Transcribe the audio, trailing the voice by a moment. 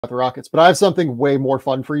the Rockets, but I have something way more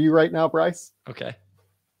fun for you right now, Bryce. Okay.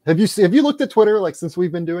 Have you looked at Twitter like since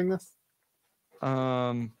we've been doing this?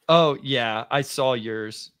 Oh yeah, I saw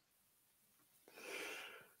yours.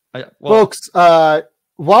 Folks,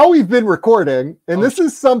 while we've been recording, and this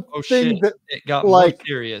is something that it got more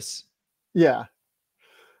serious. Yeah.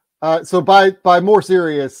 So by more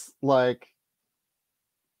serious, like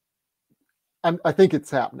I think it's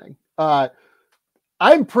happening.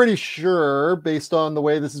 I'm pretty sure, based on the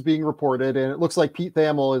way this is being reported, and it looks like Pete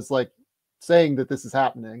Thamel is like saying that this is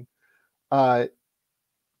happening. The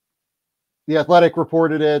Athletic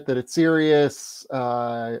reported it, that it's serious.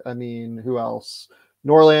 I mean, who else?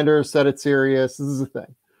 Norlander said it's serious. This is a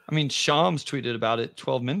thing. I mean, Shams tweeted about it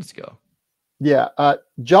 12 minutes ago. Yeah.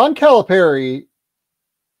 John Calipari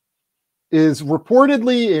is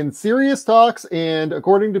reportedly in serious talks and,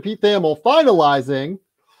 according to Pete Thamel, finalizing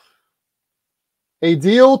a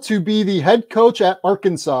deal to be the head coach at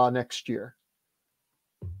Arkansas next year.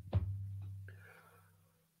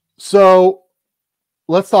 So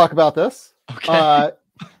let's talk about this. Okay.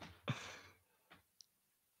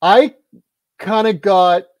 I kind of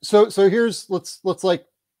got so here's let's like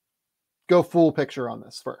go full picture on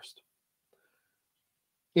this first.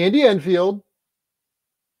 Andy Enfield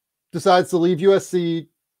decides to leave USC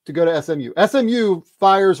to go to SMU. SMU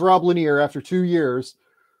fires Rob Lanier after 2 years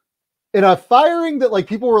in a firing that like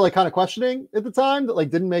people were like kind of questioning at the time, that like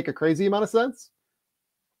didn't make a crazy amount of sense.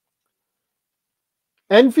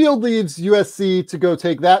 Enfield leaves USC to go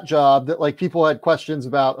take that job that like people had questions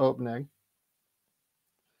about opening.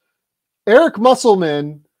 Eric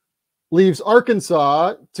Musselman leaves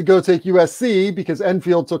Arkansas to go take USC because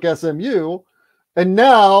Enfield took SMU. And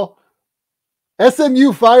now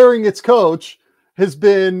SMU firing its coach has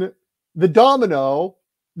been the domino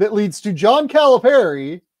that leads to John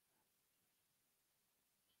Calipari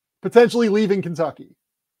potentially leaving Kentucky.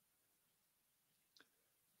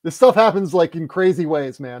 This stuff happens like in crazy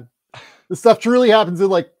ways, man. This stuff truly happens in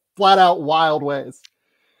like flat out wild ways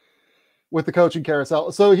with the coaching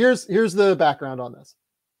carousel. So here's the background on this.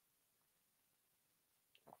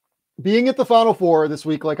 Being at the Final Four this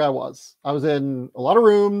week, like I was in a lot of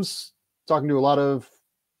rooms talking to a lot of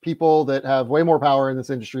people that have way more power in this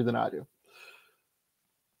industry than I do.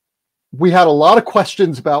 We had a lot of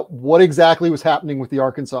questions about what exactly was happening with the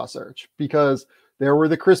Arkansas search, because there were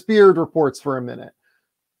the Chris Beard reports for a minute.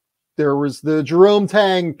 There was the Jerome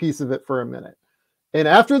Tang piece of it for a minute. And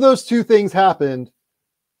after those two things happened,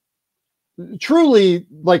 truly,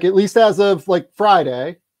 like at least as of like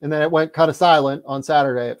Friday, and then it went kind of silent on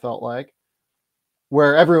Saturday, it felt like,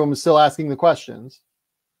 where everyone was still asking the questions.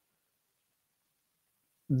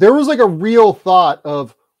 There was like a real thought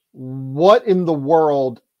of what in the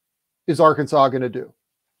world is Arkansas going to do?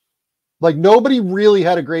 Like nobody really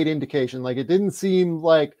had a great indication. Like it didn't seem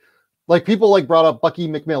like people like brought up Bucky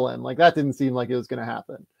McMillan. Like that didn't seem like it was going to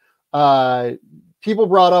happen. People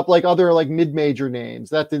brought up like other like mid-major names.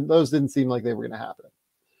 Those didn't seem like they were going to happen.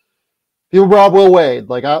 People brought up Will Wade.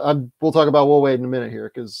 Like we'll talk about Will Wade in a minute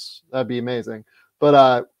here because that'd be amazing.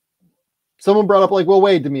 But someone brought up like Will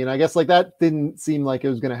Wade to me, and I guess like that didn't seem like it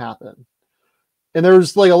was going to happen. And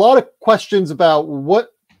there's like a lot of questions about what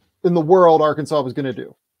in the world Arkansas was going to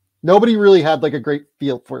do. Nobody really had like a great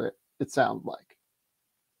feel for it, it sounded like.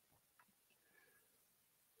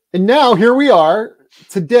 And now here we are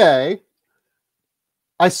today.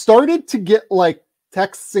 I started to get like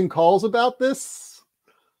texts and calls about this.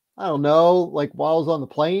 I don't know, like while I was on the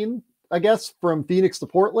plane, I guess, from Phoenix to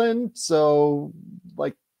Portland. So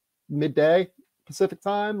like midday Pacific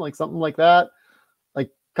time, like something like that. Like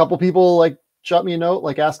a couple people like shot me a note,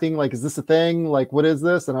 like asking, like, is this a thing? Like, what is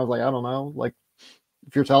this? And I was like, I don't know. Like,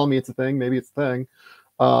 if you're telling me it's a thing, maybe it's a thing.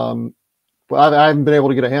 But I haven't been able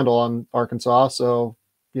to get a handle on Arkansas. So,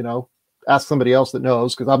 you know, ask somebody else that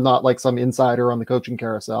knows, because I'm not like some insider on the coaching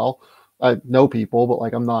carousel. I know people, but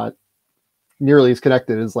like I'm not nearly as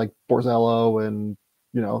connected as like Borzello and,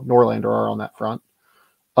 you know, Norlander are on that front.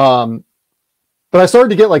 But I started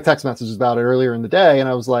to get like text messages about it earlier in the day, and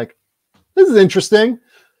I was like, this is interesting.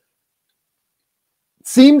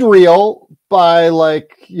 Seemed real by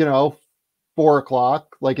like, you know, 4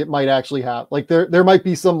 o'clock. Like it might actually have, like there might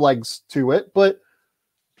be some legs to it. But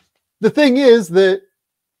the thing is that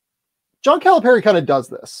John Calipari kind of does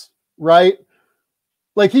this, right?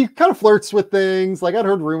 Like he kind of flirts with things. Like I'd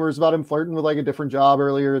heard rumors about him flirting with like a different job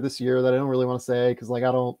earlier this year that I don't really want to say, because like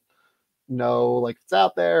I don't know like if it's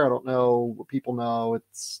out there. I don't know what people know.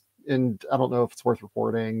 And I don't know if it's worth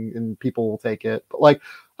reporting and people will take it. But like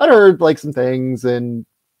I'd heard like some things, and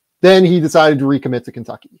then he decided to recommit to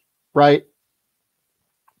Kentucky, right?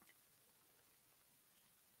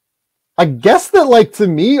 I guess that, like, to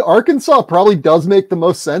me, Arkansas probably does make the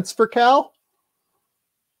most sense for Cal.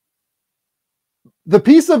 The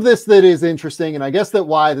piece of this that is interesting, and I guess that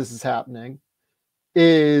why this is happening,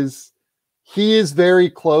 is he is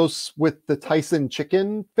very close with the Tyson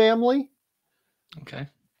Chicken family. Okay.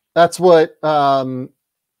 That's what I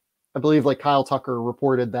believe, like, Kyle Tucker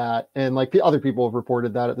reported that, and like the other people have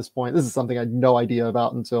reported that at this point. This is something I had no idea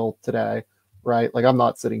about until today, right? Like, I'm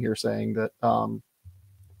not sitting here saying that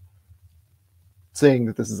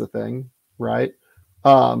this is a thing, right?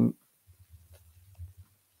 But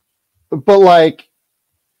like,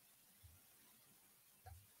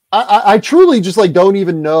 I truly just like don't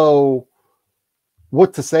even know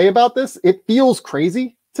what to say about this. It feels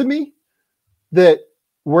crazy to me that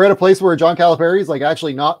we're at a place where John Calipari is like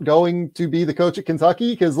actually not going to be the coach at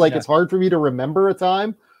Kentucky, because like it's hard for me to remember a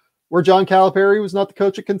time where John Calipari was not the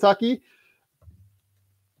coach at Kentucky.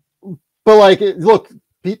 But like, look,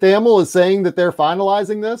 Pete Thamel is saying that they're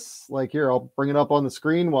finalizing this. Like, here, I'll bring it up on the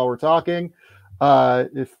screen while we're talking.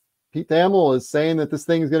 If Pete Thamel is saying that this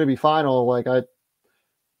thing is going to be final, like,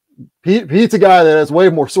 Pete's a guy that has way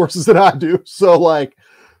more sources than I do. So like,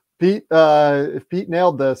 Pete, if Pete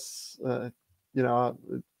nailed this, you know,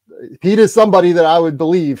 Pete is somebody that I would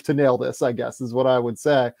believe to nail this, I guess, is what I would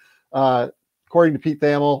say. According to Pete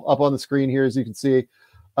Thamel, up on the screen here, as you can see,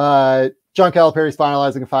 John Calipari is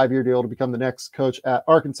finalizing a 5-year deal to become the next coach at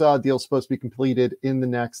Arkansas. Deal is supposed to be completed in the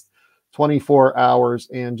next 24 hours.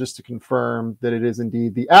 And just to confirm that it is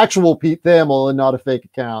indeed the actual Pete Thamel and not a fake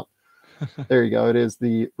account, there you go. It is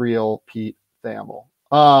the real Pete Thamel.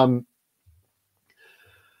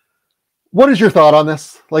 What is your thought on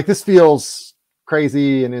this? Like, this feels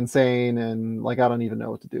crazy and insane, and like I don't even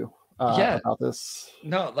know what to do about this.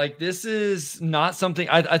 No, like, this is not something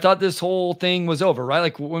I thought this whole thing was over, right?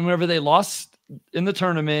 Like, whenever they lost in the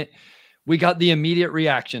tournament, we got the immediate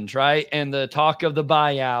reactions, right? And the talk of the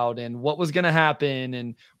buyout and what was going to happen,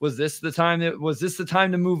 and was this the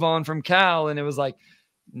time to move on from Cal? And it was like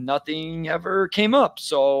nothing ever came up,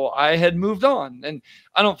 so I had moved on. And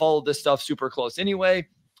I don't follow this stuff super close anyway,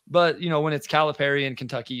 but you know, when it's Calipari in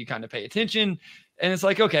Kentucky, you kind of pay attention, and it's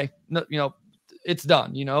like, okay, no, you know, it's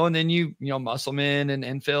done, you know, and then you know, Musselman and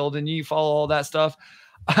Enfield, and you follow all that stuff.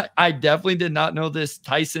 I definitely did not know this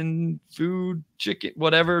Tyson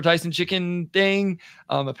chicken thing.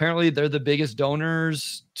 Apparently they're the biggest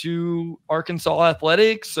donors to Arkansas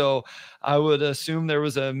athletics. So I would assume there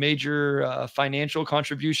was a major financial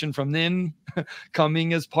contribution from them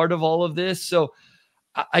coming as part of all of this. So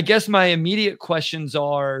I guess my immediate questions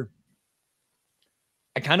are,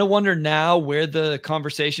 I kind of wonder now where the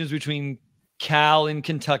conversations between Cal and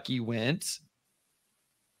Kentucky went.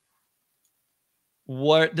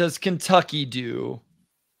 What does Kentucky do?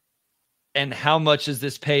 And how much is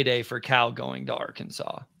this payday for Cal going to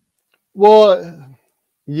Arkansas? Well,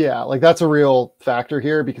 yeah, like that's a real factor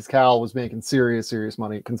here, because Cal was making serious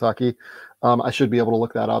money at Kentucky. I should be able to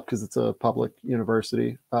look that up because it's a public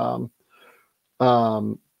university.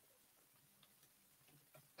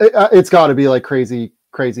 It's got to be like crazy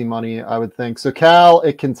money, I would think. So Cal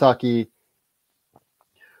at Kentucky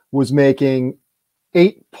was making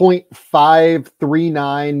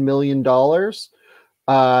 $8.539 million.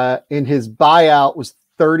 And his buyout was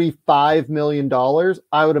 $35 million.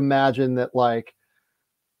 I would imagine that like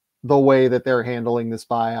the way that they're handling this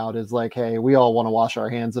buyout is like, hey, we all want to wash our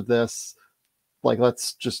hands of this. Like,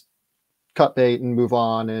 let's just cut bait and move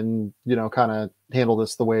on, and, you know, kind of handle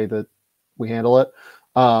this the way that we handle it.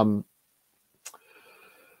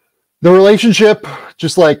 The relationship,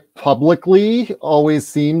 just like publicly, always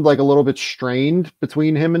seemed like a little bit strained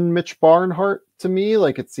between him and Mitch Barnhart to me.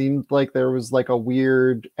 Like, it seemed like there was like a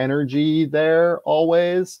weird energy there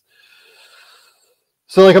always.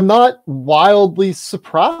 So like, I'm not wildly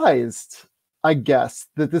surprised, I guess,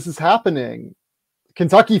 that this is happening.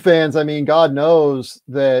 Kentucky fans, I mean, God knows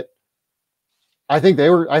that I think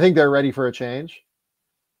they're ready for a change.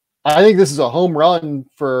 I think this is a home run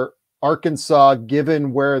for Arkansas,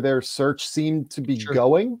 given where their search seemed to be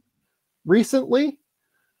going recently.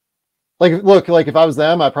 Like, look, like if I was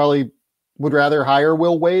them, I probably would rather hire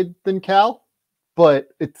Will Wade than Cal, but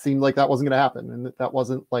it seemed like that wasn't going to happen, and that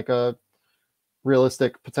wasn't like a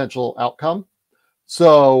realistic potential outcome.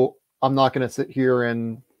 So I'm not going to sit here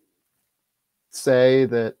and say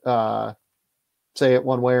that, say it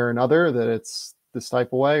one way or another, that it's this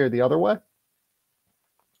type of way or the other way.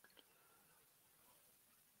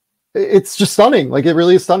 It's just stunning. Like, it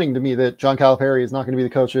really is stunning to me that John Calipari is not going to be the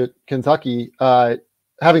coach at Kentucky.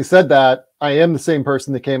 Having said that, I am the same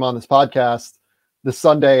person that came on this podcast the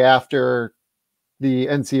Sunday after the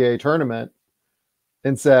NCAA tournament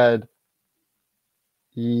and said,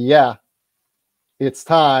 yeah, it's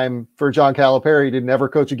time for John Calipari to never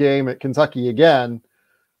coach a game at Kentucky again,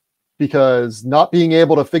 because not being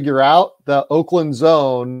able to figure out the Oakland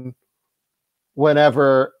zone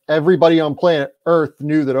whenever everybody on planet Earth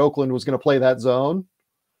knew that Oakland was going to play that zone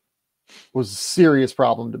was a serious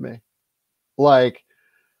problem to me. Like,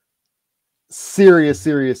 serious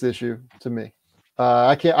issue to me.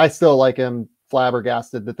 I still like him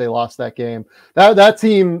flabbergasted that they lost that game. That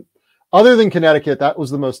team, other than Connecticut, that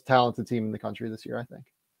was the most talented team in the country this year, I think.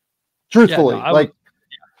 Truthfully,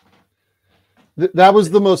 that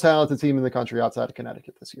was the most talented team in the country outside of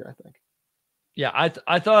Connecticut this year, I think. Yeah,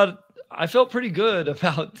 I thought I felt pretty good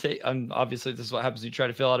about. Obviously, this is what happens when you try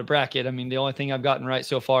to fill out a bracket. I mean, the only thing I've gotten right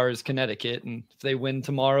so far is Connecticut, and if they win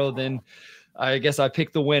tomorrow, then I guess I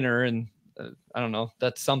pick the winner, and I don't know.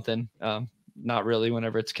 That's something. Not really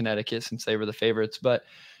whenever it's Connecticut, since they were the favorites. But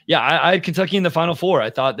yeah, I had Kentucky in the Final Four. I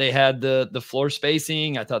thought they had the floor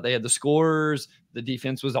spacing. I thought they had the scorers. The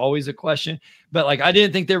defense was always a question. But like, I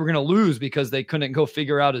didn't think they were going to lose because they couldn't go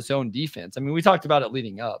figure out his own defense. I mean, we talked about it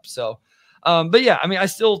leading up. So, but yeah, I mean, I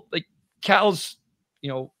still like Cal's,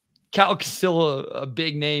 Cal's still a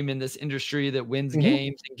big name in this industry that wins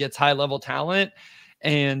games and gets high level talent.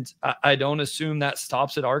 And I don't assume that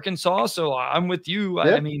stops at Arkansas. So I'm with you.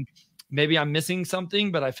 I mean, maybe I'm missing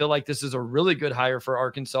something, but I feel like this is a really good hire for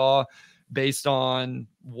Arkansas based on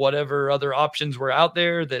whatever other options were out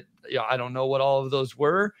there that, I don't know what all of those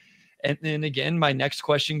were. And then again, my next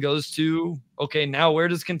question goes to, okay, now where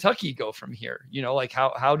does Kentucky go from here? Like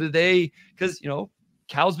how do they, because,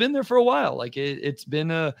 Cal's been there for a while. Like it's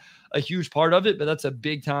been a huge part of it, but that's a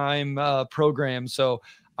big time program. So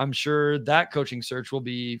I'm sure that coaching search will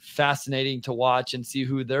be fascinating to watch and see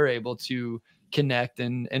who they're able to connect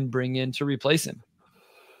and bring in to replace him.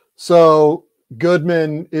 So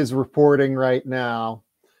Goodman is reporting right now,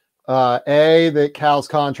 that Cal's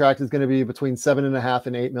contract is going to be between $7.5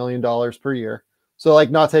 and $8 million per year. So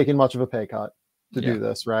like not taking much of a pay cut to do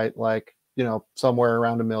this, right? Like, somewhere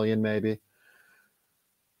around $1 million maybe.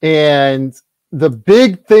 And the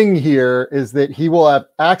big thing here is that he will have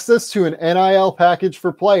access to an NIL package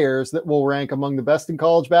for players that will rank among the best in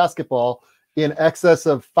college basketball in excess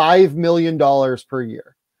of $5 million per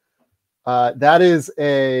year. That is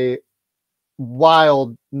a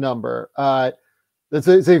wild number. It's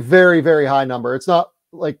a very, very high number. It's not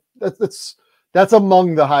like that's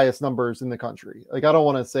among the highest numbers in the country. Like, I don't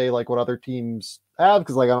want to say like what other teams have,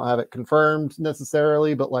 because like I don't have it confirmed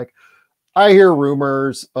necessarily, but like I hear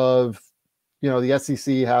rumors of, the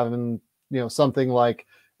SEC having, something like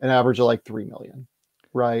an average of like 3 million,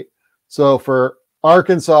 right? So for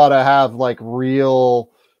Arkansas to have like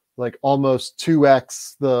real, like almost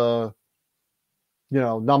 2x the,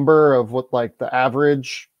 number of what like the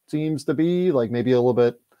average seems to be, like maybe a little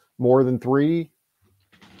bit more than 3,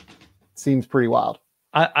 seems pretty wild.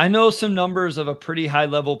 I know some numbers of a pretty high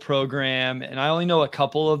level program, and I only know a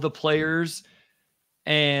couple of the players,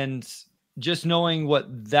 and just knowing what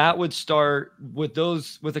that would start with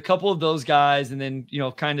a couple of those guys, and then,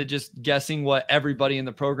 kind of just guessing what everybody in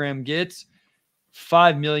the program gets,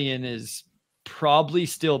 5 million is probably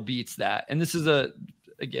still beats that. And this is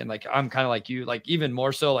again, like I'm kind of like you, like even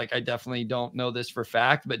more so, like I definitely don't know this for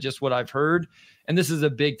fact, but just what I've heard. And this is a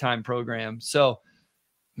big time program. So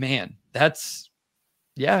man,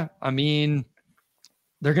 I mean,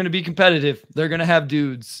 they're going to be competitive. They're going to have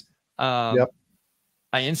dudes.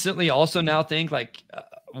 I instantly also now think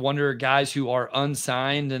wonder guys who are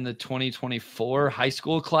unsigned in the 2024 high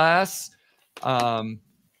school class,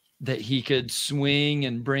 that he could swing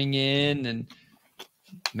and bring in, and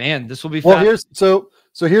man, this will be fun. Well,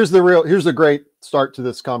 here's a great start to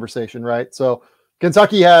this conversation, right? So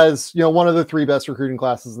Kentucky has, one of the 3 best recruiting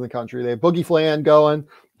classes in the country. They have Boogie Flan going.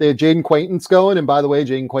 They have Jaden Quaintance going. And by the way,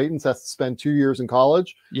 Jaden Quaintance has to spend 2 years in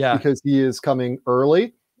college because he is coming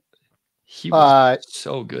early. He was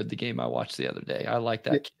so good the game I watched the other day. I like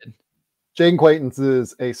that kid. Jaden Quaintance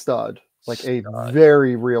is a stud, a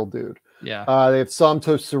very real dude. Yeah. They have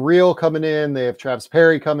Santos Surreal coming in. They have Travis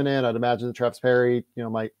Perry coming in. I'd imagine that Travis Perry,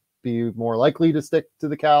 might be more likely to stick to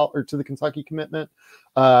the Cal or to the Kentucky commitment.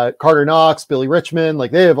 Carter Knox, Billy Richmond,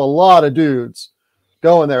 like they have a lot of dudes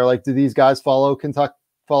going there. Like, do these guys follow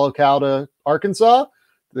Cal to Arkansas? Do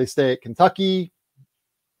they stay at Kentucky?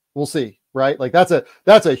 We'll see, right? Like that's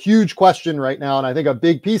a huge question right now. And I think a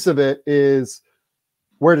big piece of it is,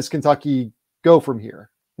 where does Kentucky go from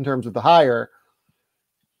here in terms of the hire?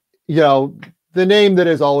 The name that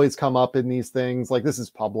has always come up in these things, like this is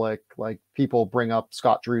public, like people bring up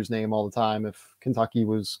Scott Drew's name all the time if Kentucky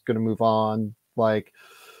was going to move on. Like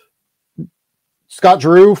Scott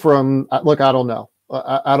Drew I don't know.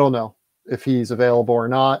 I don't know if he's available or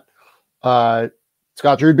not.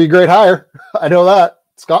 Scott Drew would be a great hire. I know that.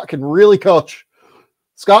 Scott can really coach.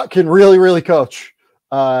 Scott can really, really coach.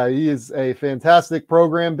 He is a fantastic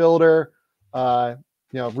program builder.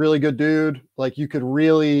 Really good dude. Like, you could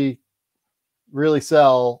really, really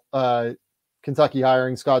sell Kentucky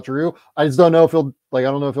hiring Scott Drew. I just don't know if he'll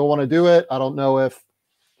want to do it. I don't know if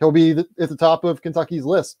he'll be at the top of Kentucky's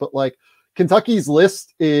list, but like, Kentucky's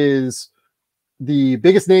list is the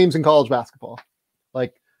biggest names in college basketball.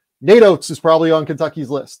 Like, Nate Oates is probably on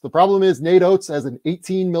Kentucky's list. The problem is Nate Oates has an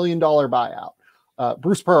 $18 million buyout.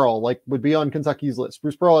 Bruce Pearl would be on Kentucky's list.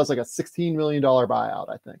 Bruce Pearl has like a $16 million buyout,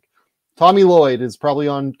 I think. Tommy Lloyd is probably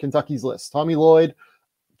on Kentucky's list. Tommy Lloyd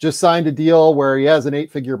just signed a deal where he has an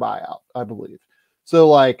 8-figure buyout, I believe. So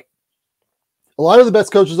like, a lot of the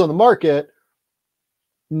best coaches on the market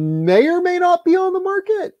may or may not be on the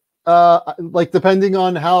market. Depending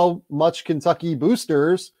on how much Kentucky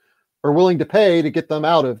boosters are willing to pay to get them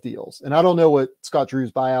out of deals. And I don't know what Scott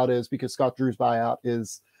Drew's buyout is, because Scott Drew's buyout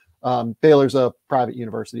is Baylor's a private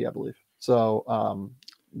university, I believe. So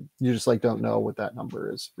you just don't know what that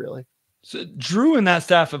number is really. So Drew and that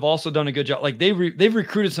staff have also done a good job. Like, they've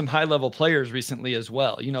recruited some high level players recently as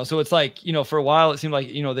well. So it's like, for a while it seemed like,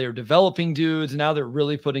 they were developing dudes, and now they're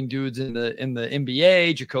really putting dudes in the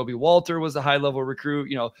NBA. Jacoby Walter was a high level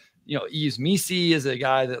recruit. Yves Misi is a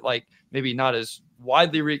guy that maybe not as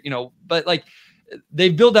widely, but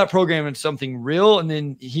they've built that program into something real. And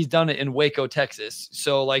then he's done it in Waco, Texas.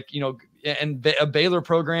 So and a Baylor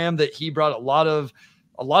program that he brought a lot of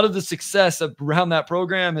the success around that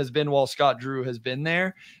program has been while Scott Drew has been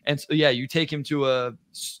there. And so, yeah, you take him to a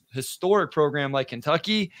historic program like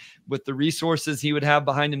Kentucky with the resources he would have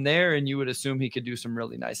behind him there, and you would assume he could do some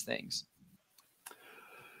really nice things.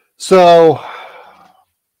 So,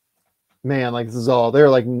 man, this is all, there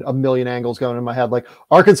are a million angles going in my head.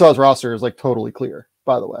 Arkansas's roster is totally clear,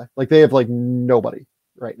 by the way. They have nobody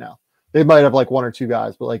right now. They might have one or two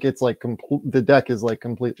guys, but it's the deck is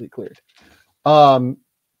completely cleared.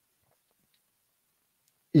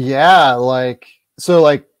 Yeah,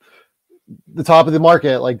 the top of the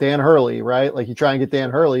market, Dan Hurley, right? You try and get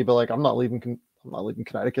Dan Hurley, but I'm not leaving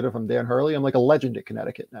Connecticut if I'm Dan Hurley. I'm a legend at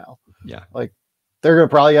Connecticut now. Yeah. They're going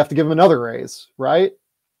to probably have to give him another raise, right?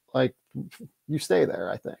 You stay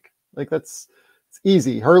there, I think. It's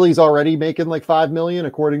easy. Hurley's already making $5 million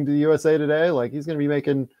according to the USA Today. He's going to be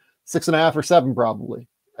making 6.5 or 7 probably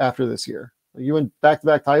after this year. You win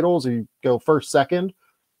back-to-back titles, or you go first, second.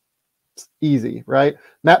 It's easy, right?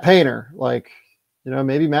 Matt Painter,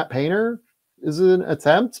 maybe Matt Painter is an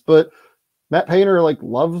attempt, but Matt Painter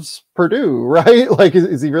loves Purdue, right?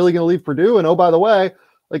 Is he really going to leave Purdue? And oh, by the way,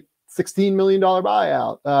 $16 million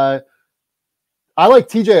buyout. I like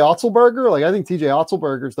TJ Otzelberger. I think TJ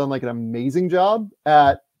Otzelberger's done an amazing job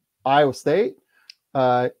at Iowa State.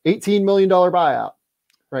 $18 million buyout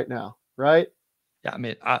right now, right? Yeah, I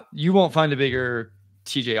mean, you won't find a bigger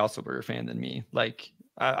TJ Otzelberger fan than me.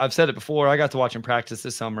 I've said it before. I got to watch him practice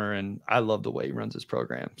this summer, and I love the way he runs his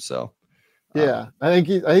program. So, yeah, I think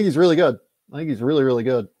he's really good. I think he's really, really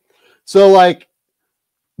good. So,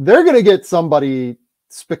 they're going to get somebody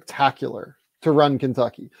spectacular to run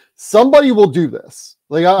Kentucky. Somebody will do this.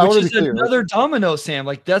 I want to be clear. Another domino, Sam.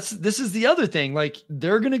 This is the other thing.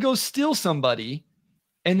 They're going to go steal somebody.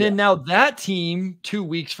 And then now that team 2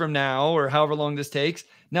 weeks from now, or however long this takes,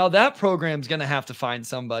 now that program's going to have to find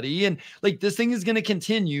somebody. And this thing is going to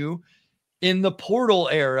continue in the portal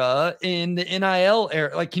era, in the NIL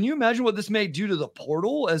era. Can you imagine what this may do to the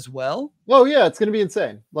portal as well? Oh yeah, it's going to be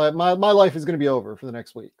insane. My life is going to be over for the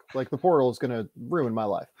next week. The portal is going to ruin my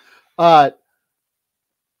life.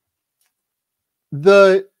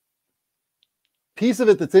 The piece of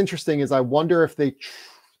it that's interesting is I wonder if they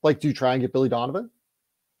do try and get Billy Donovan.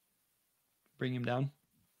 Bring him down.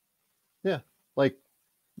 Yeah.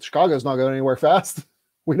 Chicago's not going anywhere fast.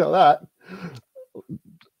 We know that.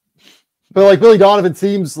 But Billy Donovan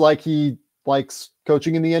seems like he likes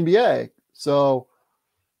coaching in the NBA. So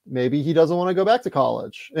maybe he doesn't want to go back to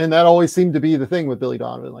college. And that always seemed to be the thing with Billy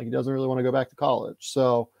Donovan. He doesn't really want to go back to college.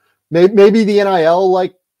 So maybe the NIL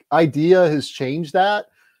idea has changed that.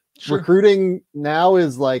 Sure. Recruiting now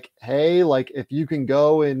is hey, if you can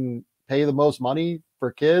go and pay the most money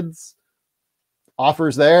for kids,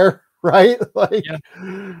 offers there, right?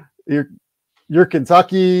 You're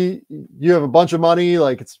Kentucky, you have a bunch of money.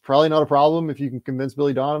 It's probably not a problem if you can convince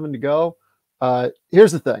Billy Donovan to go.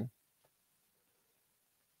 Here's the thing.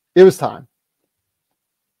 It was time.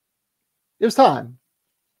 It was time,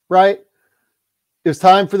 right? It was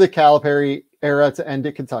time for the Calipari era to end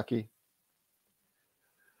at Kentucky.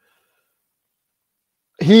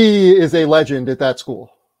 He is a legend at that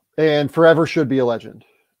school and forever should be a legend.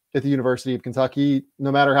 at the University of Kentucky,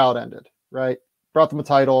 no matter how it ended, right? Brought them a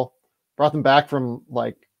title, brought them back from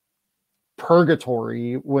like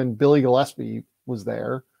purgatory when Billy Gillispie was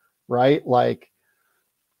there, right? Like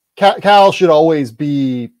Cal should always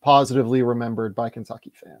be positively remembered by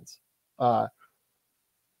Kentucky fans. And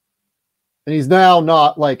he's now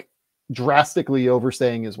not like drastically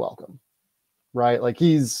overstaying his welcome, right? Like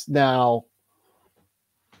he's now,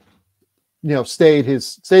 stayed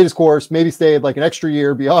his course, maybe stayed like an extra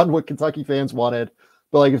year beyond what Kentucky fans wanted.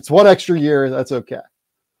 But like if it's one extra year, that's okay.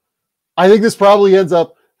 I think this probably ends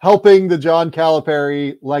up helping the John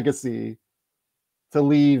Calipari legacy to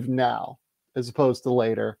leave now as opposed to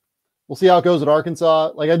later. We'll see how it goes at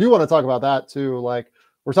Arkansas. Like I do want to talk about that too. Like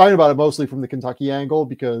we're talking about it mostly from the Kentucky angle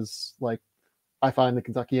because like I find the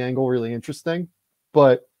Kentucky angle really interesting.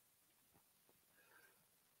 But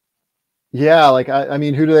yeah, like I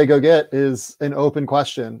mean, who do they go get is an open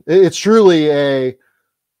question. It's truly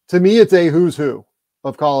to me, it's a who's who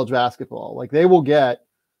of college basketball. Like they will get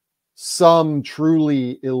some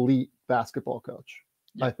truly elite basketball coach,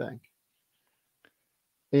 yeah. I think.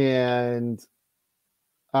 And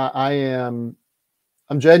I'm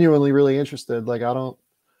genuinely really interested. Like I don't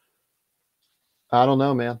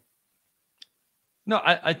know, man. No,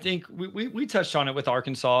 I think we touched on it with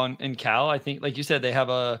Arkansas and Cal. I think, like you said, they have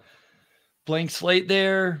a blank slate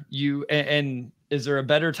there. And is there a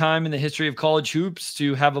better time in the history of college hoops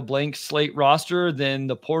to have a blank slate roster than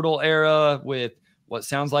the portal era with what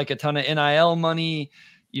sounds like a ton of NIL money,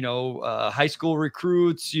 high school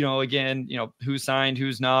recruits, again, who's signed,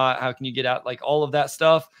 who's not, how can you get out, like all of that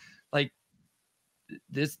stuff. Like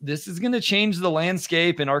this is going to change the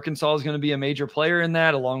landscape, and Arkansas is going to be a major player in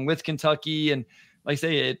that along with Kentucky. And like I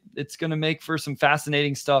say, it's going to make for some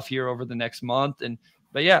fascinating stuff here over the next month.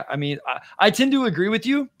 But yeah, I mean, I tend to agree with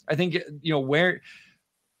you. I think, where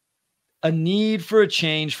a need for a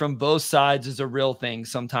change from both sides is a real thing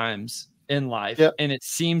sometimes in life. Yep. And it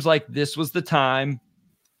seems like this was the time.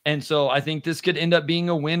 And so I think this could end up being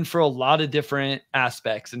a win for a lot of different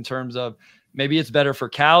aspects in terms of maybe it's better for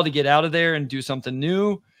Cal to get out of there and do something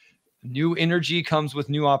new. New energy comes with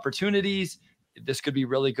new opportunities. This could be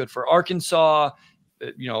really good for Arkansas,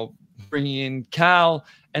 bringing in Cal,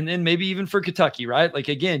 and then maybe even for Kentucky, right? Like,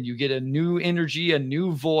 again, you get a new energy, a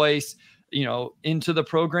new voice, into the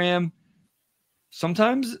program.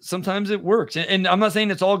 Sometimes it works. And I'm not saying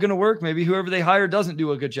it's all going to work. Maybe whoever they hire doesn't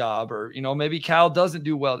do a good job, or, maybe Cal doesn't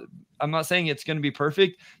do well. I'm not saying it's going to be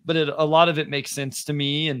perfect, but a lot of it makes sense to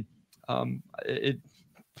me. And it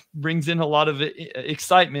brings in a lot of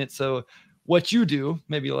excitement. So what you do,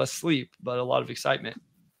 maybe less sleep, but a lot of excitement.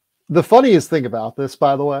 The funniest thing about this,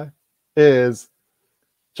 by the way, is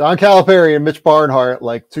John Calipari and Mitch Barnhart,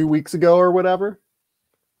 like 2 weeks ago or whatever,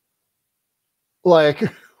 like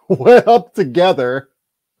went up together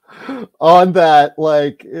on that,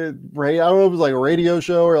 like, I don't know if it was like a radio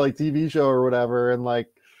show or like TV show or whatever. And like,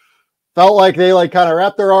 felt like they like kind of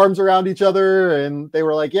wrapped their arms around each other and they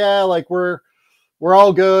were like, yeah, like we're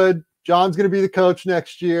all good. John's going to be the coach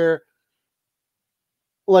next year.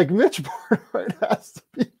 Like Mitch Barnhart has to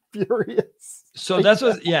be furious. So like, that's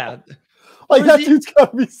what, yeah. Like that dude's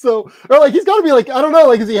gotta be so, or like he's gotta be like, I don't know,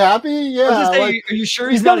 like is he happy? Yeah. Like, are you sure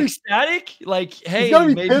he's not ecstatic? Like, hey, he's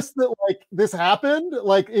gotta be pissed that like this happened,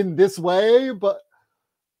 like in this way, but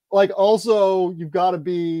like also you've got to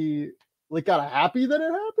be like kind of happy that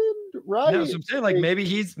it happened, right? Yeah, so I'm saying, like maybe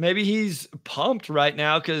he's pumped right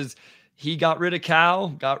now because he got rid of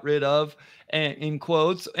Cal, and in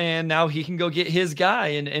quotes, and now he can go get his guy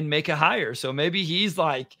and make a hire. So maybe he's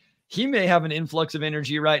like, he may have an influx of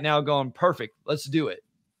energy right now going, perfect, let's do it.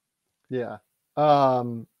 Yeah.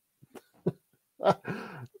 Look,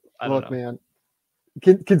 man,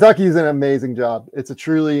 Kentucky is an amazing job. It's a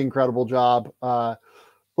truly incredible job.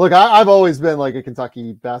 Look, I've always been like a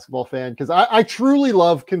Kentucky basketball fan because I truly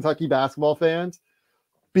love Kentucky basketball fans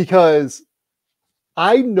because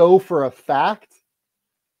I know for a fact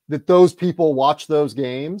that those people watch those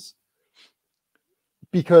games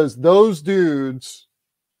because those dudes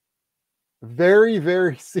very,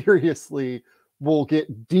 very seriously will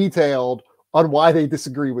get detailed on why they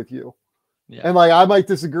disagree with you. Yeah. And like, I might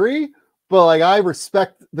disagree, but like, I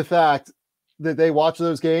respect the fact that they watch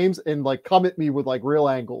those games and like come at me with like real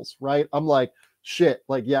angles, right? I'm like, shit,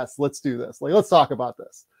 like, yes, let's do this. Like, let's talk about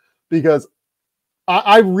this because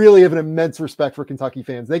I really have an immense respect for Kentucky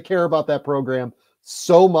fans. They care about that program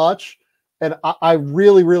so much. And I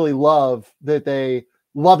really, really love that they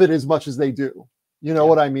love it as much as they do. You know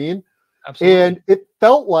what I mean? Absolutely. And it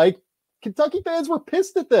felt like Kentucky fans were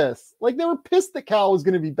pissed at this. Like they were pissed that Cal was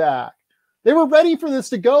going to be back. They were ready for this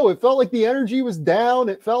to go. It felt like the energy was down.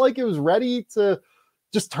 It felt like it was ready to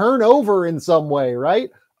just turn over in some way, right?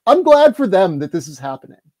 I'm glad for them that this is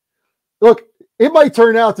happening. Look, it might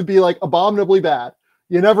turn out to be like abominably bad.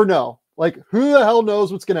 You never know. Like, who the hell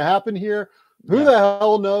knows what's going to happen here? Who the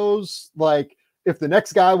hell knows, like, if the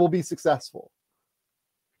next guy will be successful?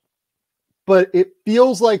 But it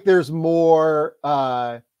feels like there's more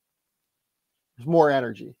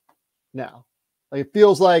energy now. Like, it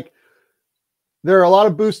feels like there are a lot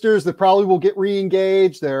of boosters that probably will get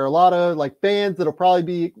re-engaged. There are a lot of like fans that'll probably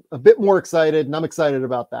be a bit more excited, and I'm excited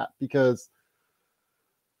about that because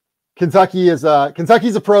Kentucky's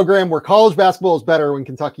a program where college basketball is better when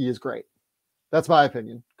Kentucky is great. That's my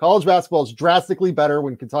opinion. College basketball is drastically better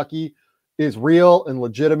when Kentucky is real and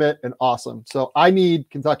legitimate and awesome. So I need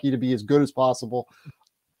Kentucky to be as good as possible.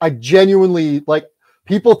 I genuinely, like,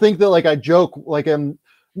 people think that like I joke, like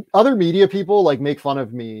other media people like make fun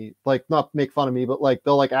of me, like not make fun of me, but like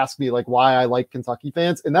they'll like ask me like why I like Kentucky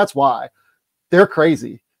fans. And that's why. They're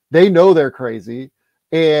crazy. They know they're crazy.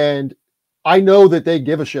 And I know that they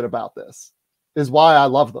give a shit about this, is why I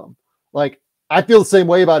love them. Like, I feel the same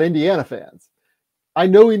way about Indiana fans. I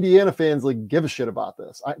know Indiana fans like give a shit about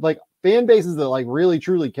this. I like fan bases that like really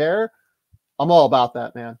truly care. I'm all about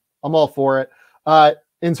that, man. I'm all for it.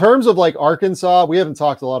 In terms of like Arkansas, we haven't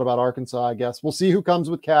talked a lot about Arkansas, I guess. We'll see who comes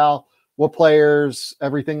with Cal, what players,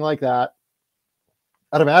 everything like that.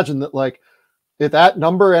 I'd imagine that like if that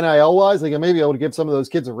number NIL wise, like I may be able to give some of those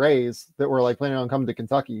kids a raise that were like planning on coming to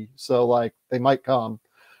Kentucky. So like they might come.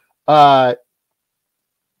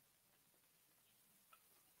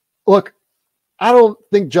 Look, I don't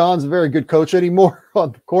think John's a very good coach anymore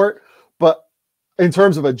on the court, but in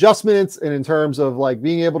terms of adjustments and in terms of like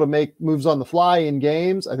being able to make moves on the fly in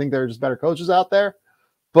games, I think there are just better coaches out there.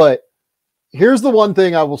 But here's the one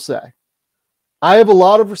thing I will say. I have a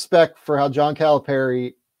lot of respect for how John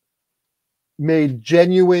Calipari made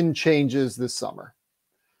genuine changes this summer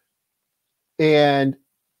and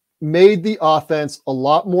made the offense a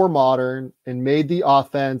lot more modern and made the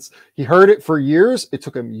offense, he heard it for years. It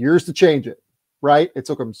took him years to change it, right? It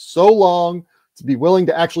took him so long to be willing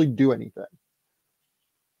to actually do anything.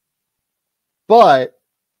 But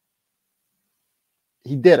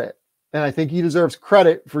he did it. And I think he deserves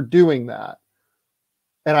credit for doing that.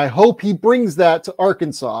 And I hope he brings that to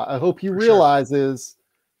Arkansas. I hope he realizes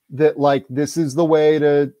that like this is the way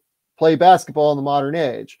to play basketball in the modern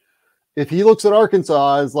age. If he looks at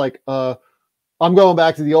Arkansas as like, I'm going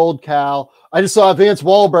back to the old Cal. I just saw Vance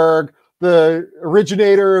Wahlberg, the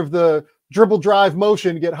originator of the dribble drive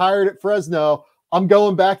motion, get hired at Fresno. I'm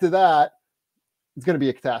going back to that. It's going to be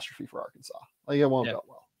a catastrophe for Arkansas. Like it won't go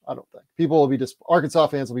well. I don't think people will be Arkansas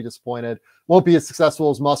fans will be disappointed. Won't be as successful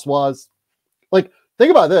as Muss was. Like,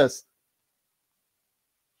 think about this.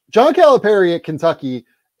 John Calipari at Kentucky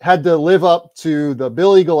had to live up to the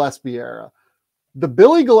Billy Gillispie era. The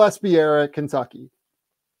Billy Gillispie era at Kentucky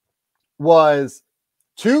was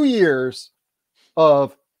 2 years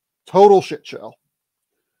of total shit show.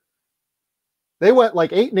 They went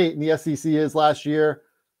like 8-8 in the SEC his last year.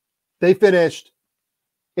 They finished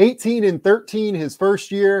 18-13 his first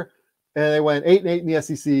year, and they went 8-8 in the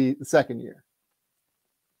SEC the second year.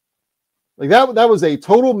 Like that was a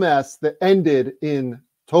total mess that ended in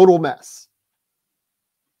total mess.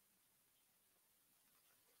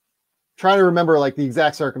 Trying to remember like the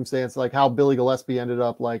exact circumstance, like how Billy Gillispie ended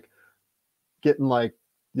up like getting like,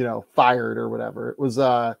 you know, fired or whatever. It was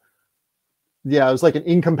it was like an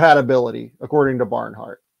incompatibility according to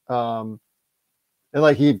Barnhart. And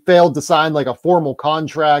like he failed to sign like a formal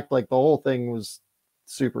contract. Like the whole thing was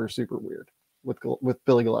super, super weird with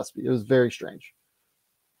Billy Gillispie. It was very strange.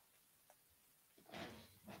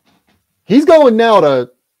 He's going now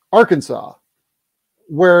to Arkansas,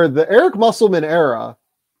 where the Eric Musselman era,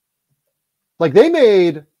 like they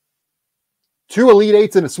made 2 Elite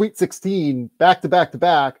Eights and a Sweet 16 back to back to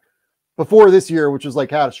back before this year, which was like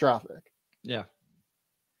catastrophic. Yeah.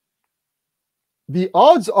 The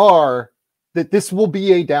odds are that this will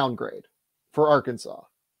be a downgrade for Arkansas.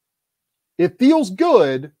 It feels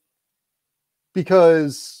good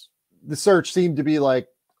because the search seemed to be like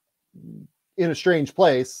in a strange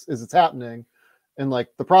place as it's happening. And like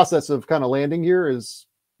the process of kind of landing here is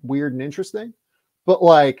weird and interesting, but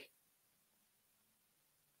like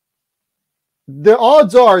the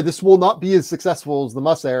odds are this will not be as successful as the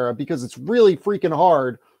Muss era because it's really freaking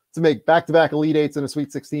hard to make back-to-back Elite Eights and a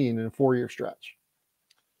Sweet 16 in a 4-year stretch.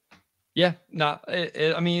 Yeah,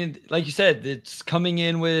 I mean, like you said, it's coming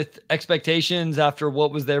in with expectations after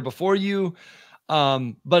what was there before you.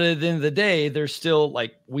 But at the end of the day, there's still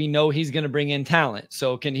like, we know he's going to bring in talent.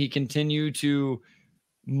 So can he continue to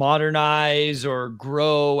modernize or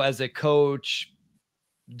grow as a coach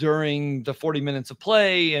during the 40 minutes of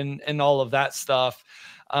play and all of that stuff,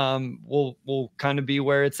 will kind of be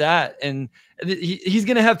where it's at. And he's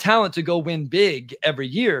going to have talent to go win big every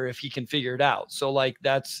year if he can figure it out. So like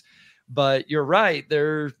but you're right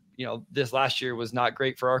there. This last year was not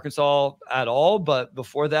great for Arkansas at all, but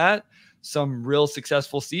before that, some real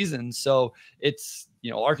successful seasons. So it's,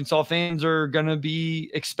 Arkansas fans are going to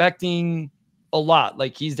be expecting a lot.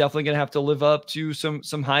 Like he's definitely going to have to live up to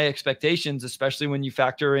some high expectations, especially when you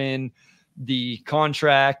factor in the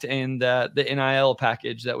contract and the NIL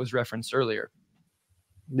package that was referenced earlier.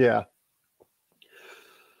 Yeah.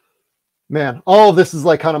 Man, all of this is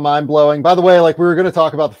like kind of mind blowing. By the way, like we were going to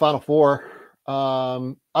talk about the Final Four.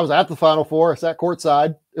 I was at the Final Four. I sat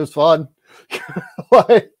courtside. It was fun.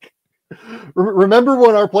 Like, remember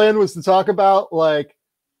when our plan was to talk about like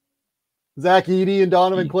Zach Edey and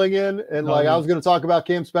Donovan Clingan, and like I was going to talk about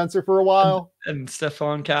Cam Spencer for a while, and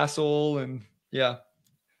Stephon Castle, and yeah.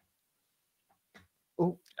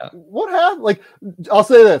 What happened? Like, I'll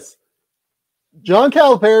say this: John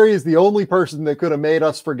Calipari is the only person that could have made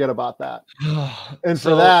us forget about that, and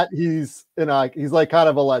for that, he's like kind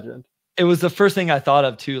of a legend. It was the first thing I thought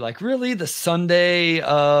of too. Like, really, the Sunday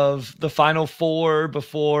of the Final Four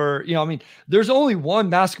before, there's only one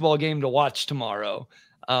basketball game to watch tomorrow.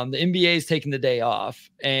 The NBA is taking the day off,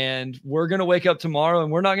 and we're going to wake up tomorrow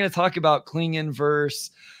and we're not going to talk about Clingan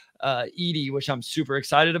versus Edey, which I'm super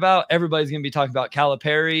excited about. Everybody's going to be talking about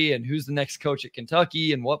Calipari and who's the next coach at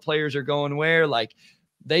Kentucky and what players are going where. Like,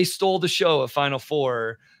 they stole the show of Final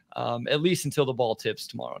Four, at least until the ball tips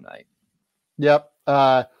tomorrow night. Yep.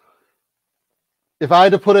 If I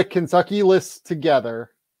had to put a Kentucky list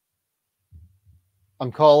together,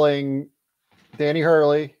 I'm calling Danny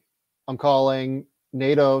Hurley. I'm calling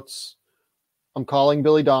Nate Oates. I'm calling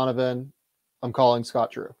Billy Donovan. I'm calling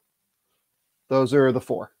Scott Drew. Those are the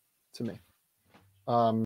four to me.